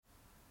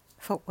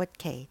復活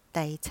期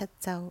第7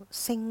周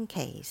星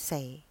期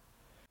4，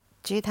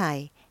主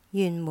題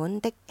圓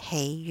滿的喜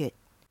悅。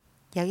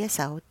有一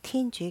首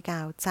天主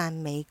教讚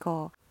美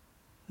歌，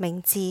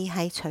名字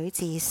係取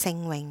自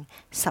聖詠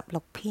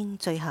16篇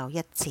最後一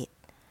節，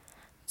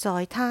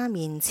在他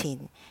面前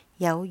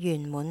有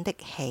圓滿的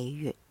喜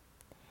悅。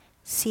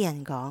詩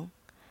人講，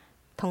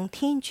同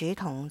天主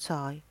同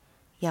在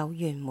有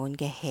圓滿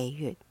嘅喜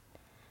悅，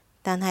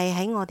但係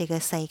喺我哋嘅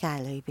世界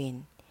裏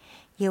邊，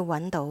要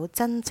揾到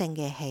真正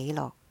嘅喜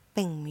樂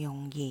並唔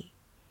容易。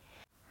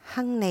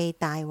亨利·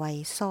大衛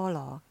·梭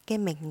羅嘅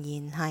名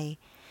言係：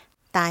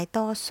大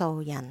多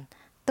數人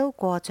都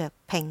過着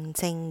平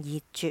靜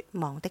而絕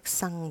望的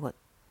生活。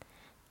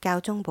教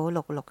宗保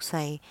祿六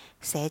世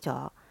寫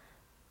咗：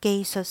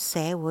技術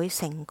社會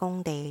成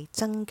功地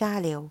增加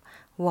了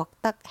獲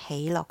得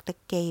喜樂的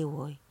機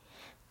會，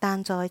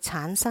但在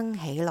產生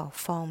喜樂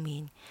方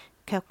面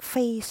卻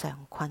非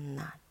常困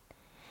難。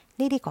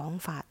呢啲講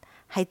法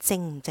係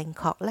正唔正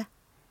確呢？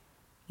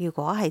如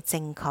果係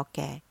正確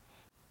嘅，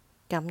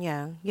咁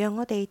樣讓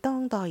我哋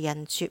當代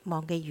人絕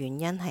望嘅原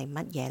因係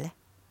乜嘢呢？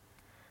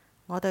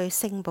我對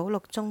聖保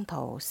祿宗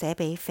徒寫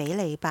俾斐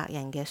理伯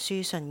人嘅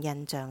書信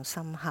印象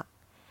深刻。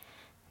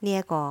呢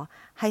一個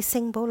係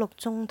聖保祿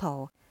宗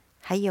徒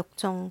喺獄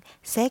中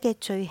寫嘅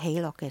最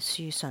喜樂嘅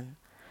書信。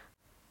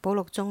保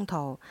祿宗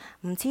徒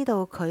唔知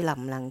道佢能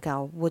唔能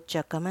夠活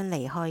着咁樣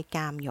離開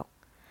監獄，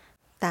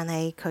但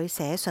係佢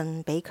寫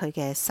信俾佢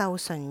嘅收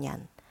信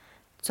人，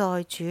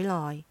在主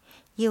內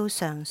要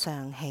常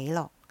常喜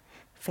樂。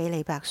斐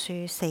理伯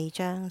書4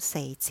章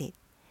4節。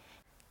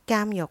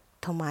監獄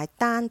同埋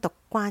單獨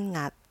關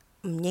押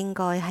唔應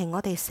該係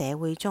我哋社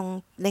會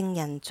中令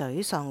人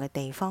沮喪嘅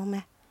地方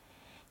咩？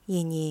然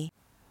而，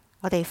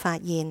我哋發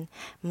現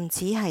唔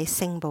只係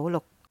聖保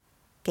祿，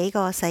幾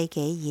個世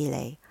紀以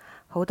嚟，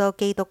好多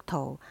基督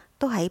徒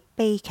都喺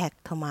悲劇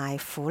同埋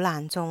苦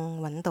難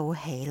中揾到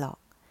喜樂。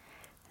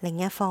另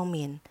一方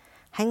面，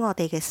喺我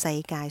哋嘅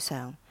世界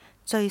上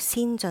最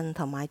先進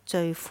同埋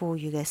最富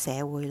裕嘅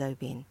社會裏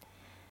邊，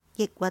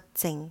抑鬱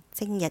症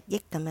正日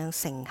益咁樣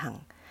盛行。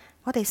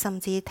我哋甚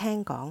至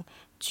聽講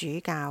主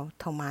教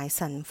同埋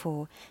神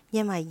父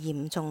因為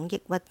嚴重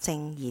抑鬱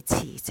症而辭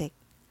職。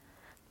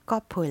葛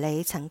培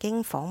理曾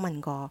經訪問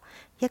過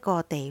一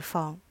個地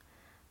方，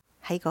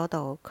喺嗰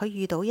度佢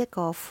遇到一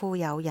個富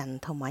有人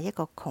同埋一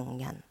個窮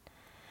人。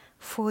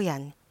富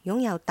人擁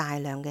有大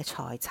量嘅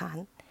財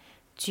產，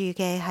住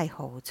嘅係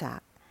豪宅；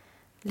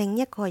另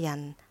一個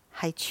人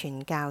係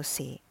傳教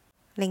士，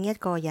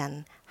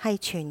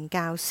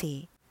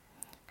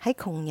喺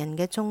窮人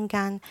嘅中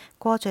間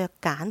過着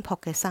簡樸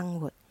嘅生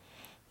活。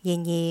然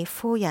而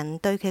富人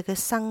對佢嘅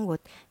生活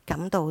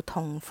感到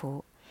痛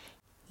苦，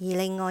而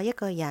另外一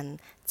個人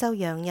就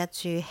洋溢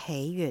住喜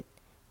悅。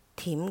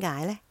點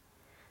解呢？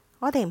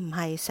我哋唔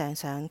係常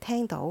常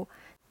聽到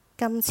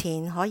金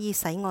錢可以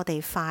使我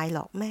哋快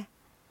樂咩？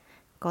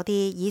嗰啲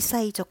以世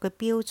俗嘅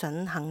標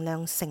準衡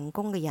量成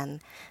功嘅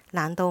人，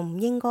難道唔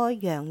應該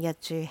洋溢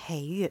住喜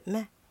悅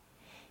咩？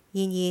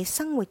然而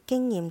生活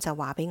經驗就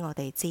話俾我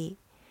哋知，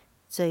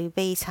最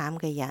悲慘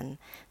嘅人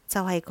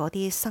就係嗰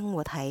啲生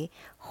活喺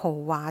豪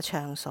華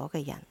場所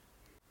嘅人。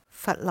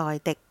弗萊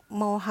迪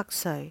摩克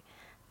瑞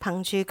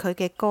憑住佢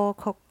嘅歌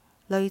曲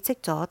累積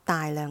咗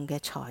大量嘅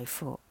財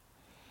富，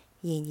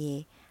然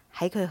而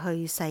喺佢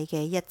去世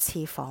嘅一次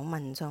訪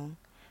問中，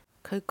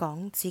佢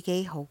講自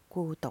己好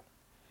孤獨。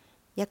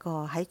一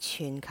個喺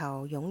全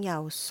球擁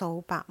有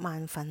數百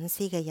萬粉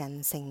絲嘅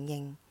人承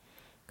認，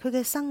佢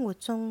嘅生活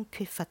中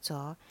缺乏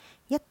咗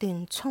一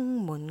段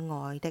充滿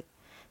愛的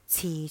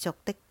持續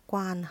的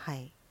關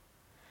係。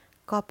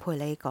葛培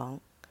理講，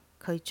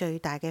佢最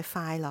大嘅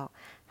快樂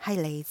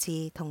係嚟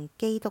自同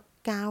基督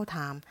交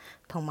談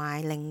同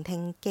埋聆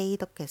聽基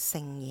督嘅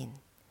聖言。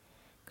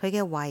佢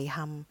嘅遺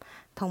憾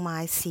同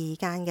埋時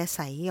間嘅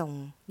使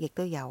用亦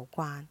都有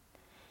關。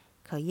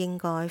佢應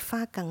該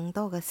花更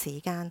多嘅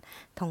時間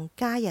同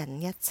家人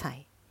一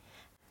齊，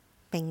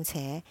並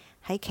且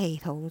喺祈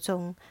禱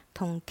中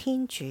同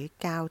天主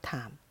交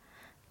談。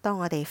當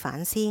我哋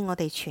反思我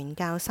哋傳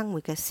教生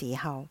活嘅時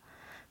候，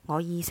我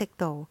意識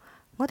到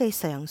我哋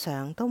常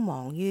常都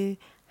忙於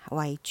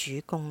為主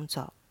工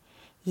作，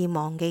而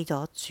忘記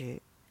咗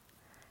主。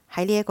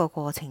喺呢一個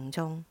過程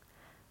中，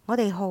我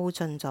哋耗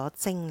盡咗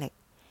精力，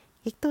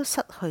亦都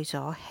失去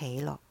咗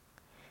喜樂。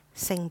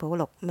聖保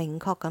祿明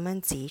確咁樣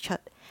指出，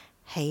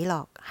喜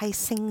樂係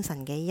聖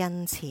神嘅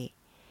恩賜。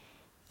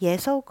耶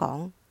穌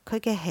講佢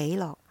嘅喜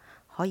樂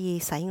可以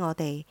使我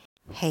哋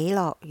喜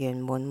樂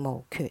圓滿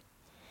無缺。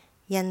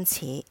因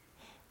此，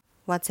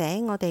或者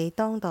我哋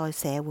當代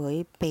社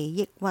會被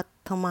抑鬱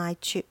同埋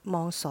絕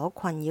望所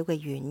困擾嘅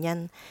原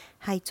因，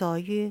係在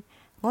於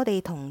我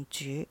哋同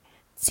主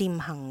漸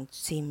行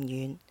漸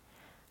遠。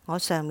我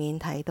上面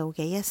提到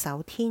嘅一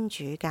首天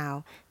主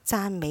教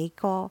讚美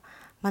歌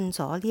問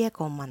咗呢一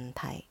個問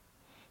題：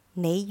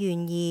你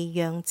願意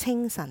讓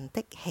清晨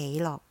的喜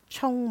樂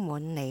充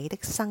滿你的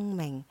生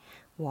命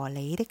和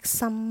你的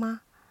心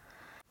嗎？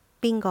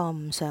邊個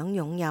唔想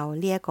擁有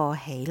呢一個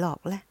喜樂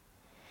呢？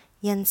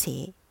因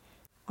此，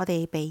我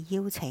哋被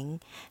邀請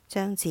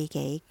將自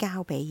己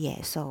交俾耶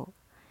穌，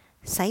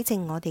洗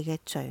淨我哋嘅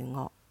罪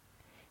惡，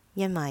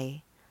因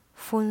為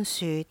寬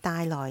恕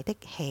帶來的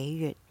喜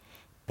悅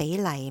比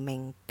黎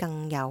明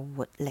更有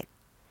活力。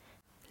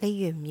你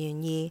願唔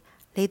願意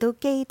嚟到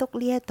基督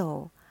呢一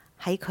度，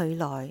喺佢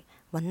內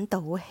揾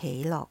到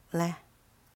喜樂呢？